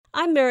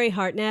I'm Mary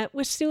Hartnett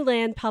with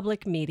Siouxland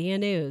Public Media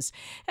News.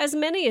 As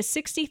many as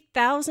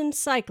 60,000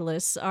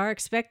 cyclists are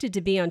expected to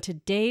be on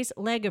today's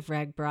leg of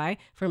RAGBRAI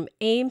from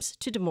Ames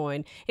to Des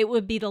Moines. It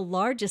would be the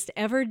largest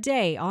ever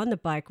day on the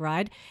bike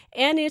ride,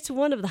 and it's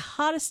one of the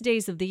hottest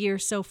days of the year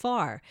so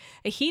far.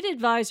 A heat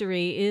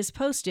advisory is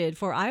posted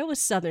for Iowa's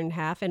southern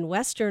half and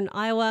western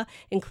Iowa,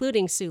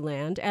 including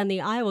Siouxland and the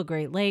Iowa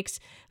Great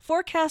Lakes.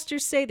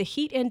 Forecasters say the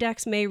heat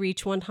index may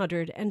reach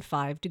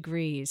 105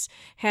 degrees.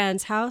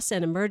 Hans House,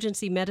 an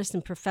emergency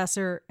medicine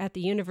professor at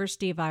the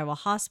University of Iowa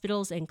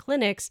Hospitals and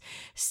Clinics,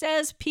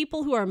 says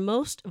people who are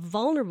most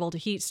vulnerable to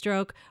heat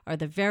stroke are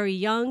the very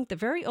young, the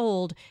very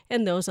old,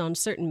 and those on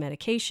certain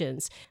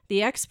medications.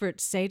 The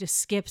experts say to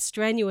skip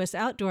strenuous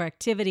outdoor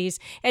activities,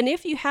 and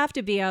if you have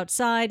to be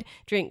outside,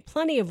 drink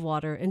plenty of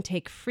water and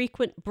take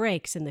frequent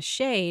breaks in the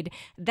shade.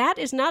 That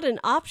is not an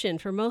option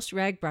for most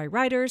RAGBRAI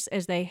riders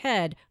as they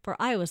head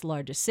for Iowa's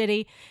largest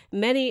city.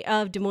 Many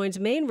of Des Moines'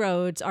 main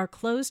roads are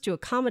closed to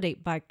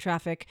accommodate bike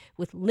traffic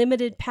with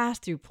limited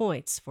pass-through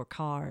points for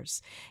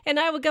cars. And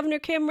Iowa Governor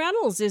Kim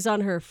Reynolds is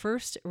on her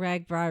first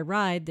RAGBRAI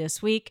ride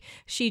this week.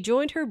 She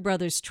joined her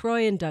brothers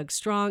Troy and Doug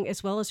Strong,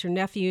 as well as her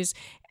nephews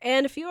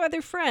and a few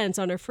other friends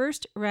on her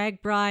first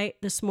RAGBRAI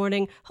this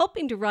morning,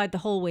 hoping to ride the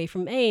whole way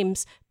from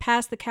Ames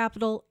past the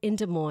capital in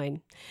Des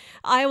Moines.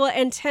 Iowa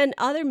and 10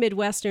 other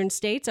Midwestern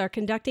states are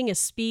conducting a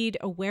speed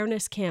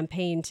awareness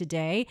campaign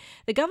today.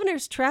 The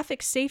governor's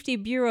Traffic Safety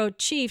Bureau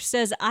chief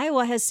says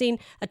Iowa has seen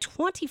a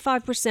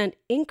 25%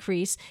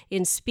 increase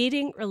in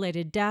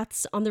speeding-related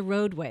deaths on the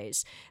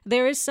roadways.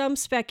 There is some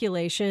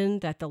speculation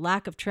that the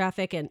lack of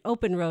traffic and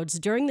open roads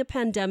during the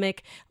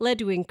pandemic led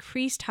to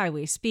increased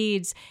highway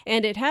speeds,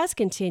 and it has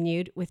continued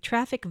with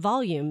traffic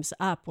volumes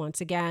up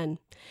once again.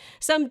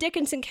 Some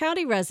Dickinson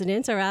County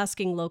residents are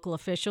asking local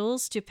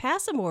officials to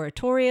pass a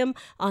moratorium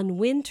on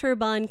wind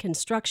turbine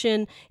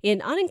construction in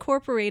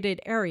unincorporated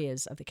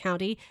areas of the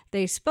county.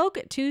 They spoke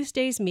at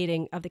Tuesday's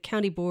meeting of the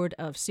County Board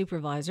of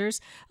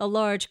Supervisors. A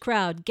large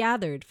crowd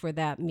gathered for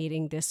that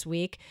meeting this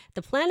week.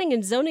 The Planning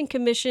and Zoning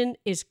Commission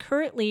is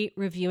currently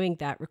reviewing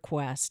that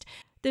request.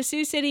 The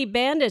Sioux City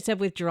Bandits have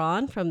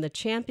withdrawn from the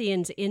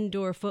Champions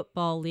Indoor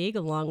Football League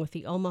along with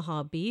the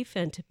Omaha Beef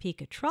and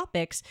Topeka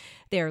Tropics.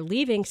 They are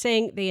leaving,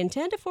 saying they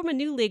intend to form a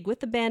new league with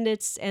the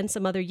Bandits and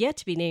some other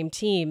yet-to-be-named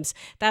teams.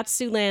 That's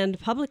Siouxland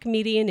Public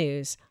Media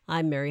News.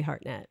 I'm Mary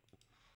Hartnett.